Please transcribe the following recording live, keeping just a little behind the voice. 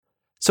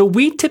So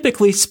we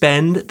typically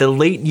spend the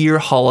late year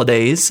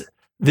holidays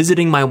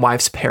visiting my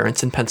wife's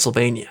parents in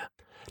Pennsylvania.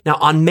 Now,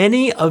 on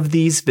many of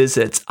these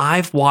visits,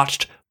 I've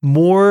watched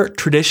more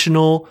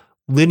traditional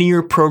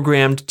linear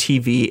programmed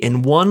TV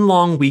in one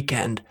long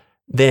weekend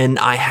than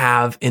I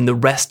have in the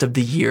rest of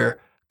the year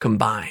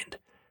combined.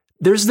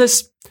 There's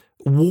this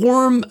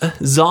warm,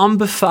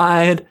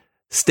 zombified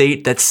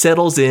state that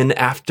settles in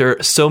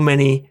after so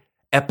many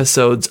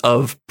episodes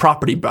of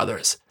Property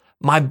Brothers.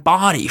 My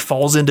body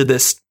falls into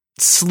this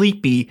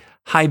sleepy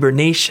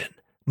hibernation,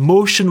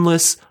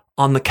 motionless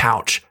on the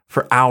couch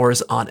for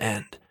hours on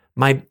end.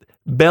 My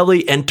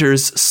belly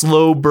enters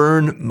slow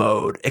burn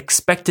mode,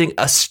 expecting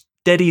a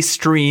steady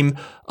stream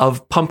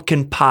of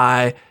pumpkin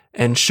pie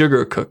and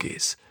sugar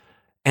cookies.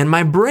 And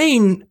my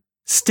brain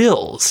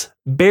stills,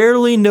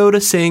 barely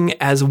noticing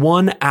as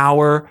 1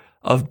 hour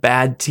of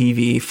bad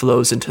TV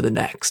flows into the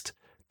next.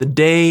 The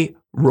day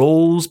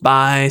rolls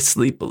by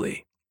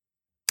sleepily.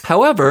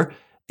 However,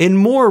 in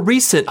more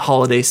recent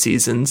holiday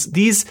seasons,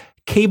 these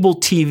cable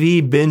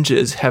TV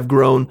binges have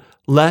grown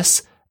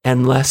less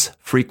and less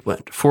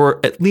frequent for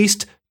at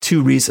least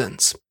 2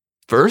 reasons.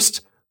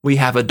 First, we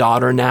have a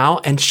daughter now,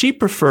 and she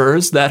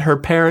prefers that her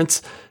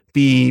parents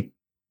be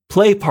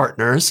play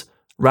partners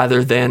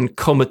rather than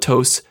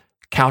comatose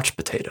couch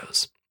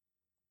potatoes.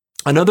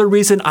 Another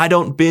reason I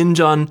don't binge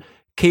on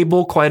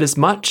cable quite as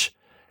much,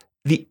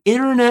 the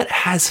internet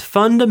has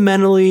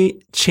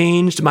fundamentally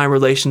changed my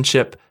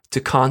relationship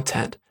to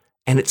content,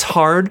 and it's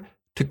hard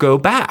to go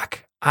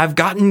back. I've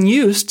gotten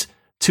used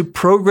to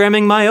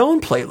programming my own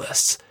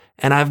playlists,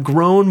 and I've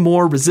grown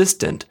more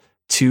resistant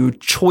to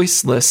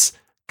choiceless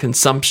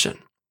consumption.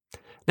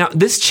 Now,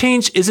 this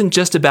change isn't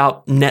just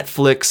about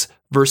Netflix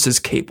versus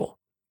cable.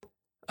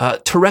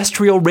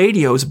 Terrestrial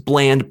radio's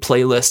bland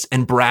playlists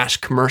and brash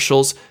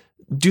commercials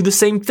do the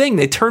same thing.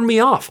 They turn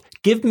me off.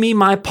 Give me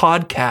my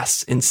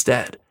podcasts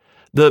instead.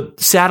 The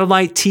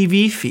satellite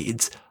TV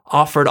feeds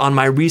offered on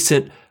my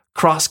recent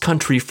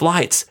cross-country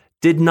flights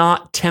did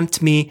not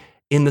tempt me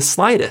in the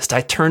slightest. I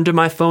turned to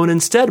my phone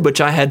instead,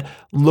 which I had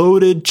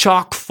loaded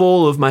chock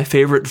full of my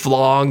favorite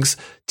vlogs,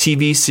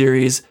 TV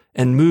series,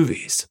 and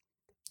movies.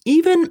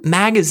 Even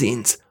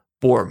magazines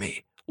bore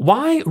me.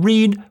 Why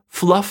read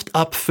fluffed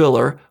up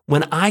filler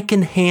when I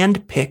can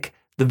handpick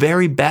the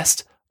very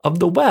best of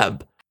the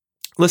web?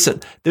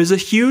 Listen, there's a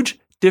huge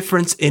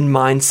difference in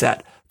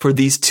mindset for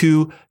these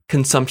two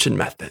consumption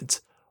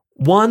methods.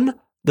 One,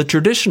 the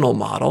traditional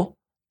model,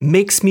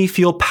 makes me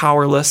feel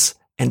powerless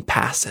and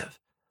passive.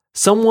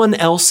 Someone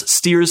else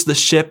steers the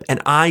ship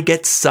and I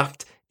get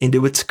sucked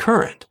into its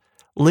current.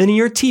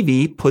 Linear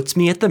TV puts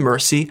me at the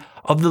mercy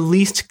of the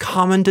least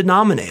common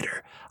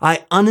denominator.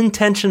 I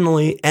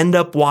unintentionally end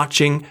up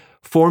watching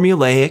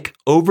formulaic,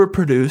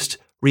 overproduced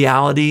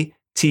reality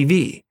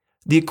TV,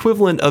 the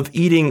equivalent of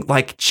eating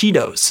like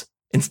Cheetos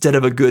instead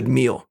of a good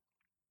meal.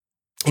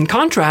 In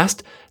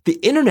contrast, the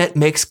internet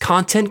makes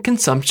content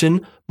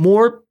consumption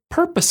more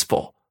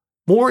purposeful,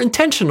 more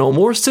intentional,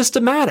 more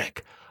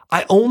systematic.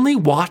 I only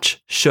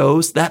watch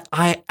shows that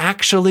I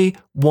actually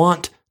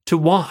want to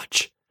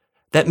watch.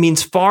 That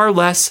means far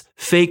less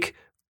fake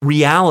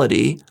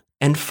reality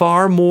and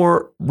far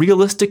more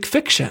realistic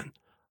fiction.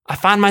 I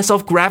find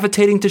myself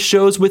gravitating to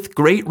shows with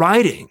great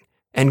writing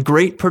and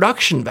great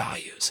production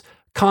values,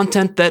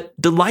 content that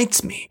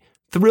delights me,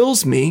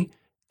 thrills me,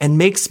 and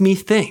makes me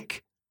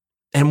think.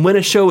 And when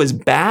a show is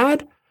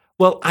bad,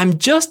 well, I'm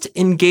just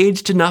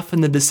engaged enough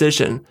in the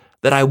decision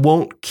that I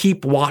won't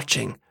keep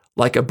watching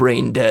like a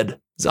brain-dead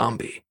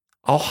zombie.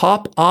 I'll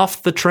hop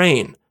off the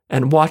train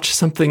and watch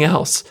something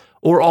else,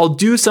 or I'll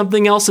do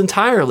something else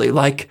entirely,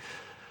 like,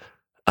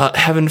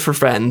 heaven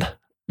forfend,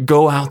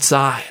 go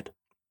outside.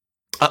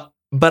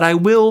 But I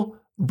will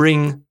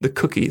bring the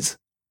cookies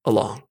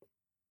along.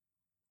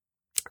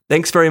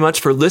 Thanks very much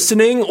for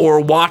listening or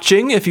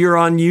watching. If you're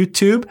on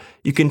YouTube,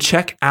 you can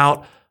check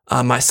out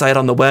my site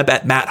on the web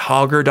at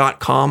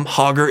matthauger.com.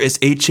 Hauger is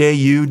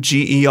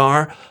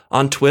Hauger.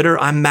 On Twitter,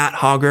 I'm Matt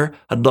Hauger.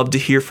 I'd love to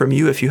hear from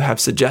you if you have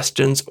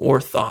suggestions or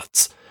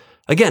thoughts.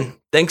 Again,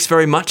 thanks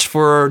very much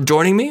for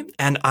joining me,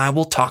 and I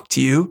will talk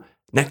to you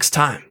next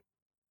time.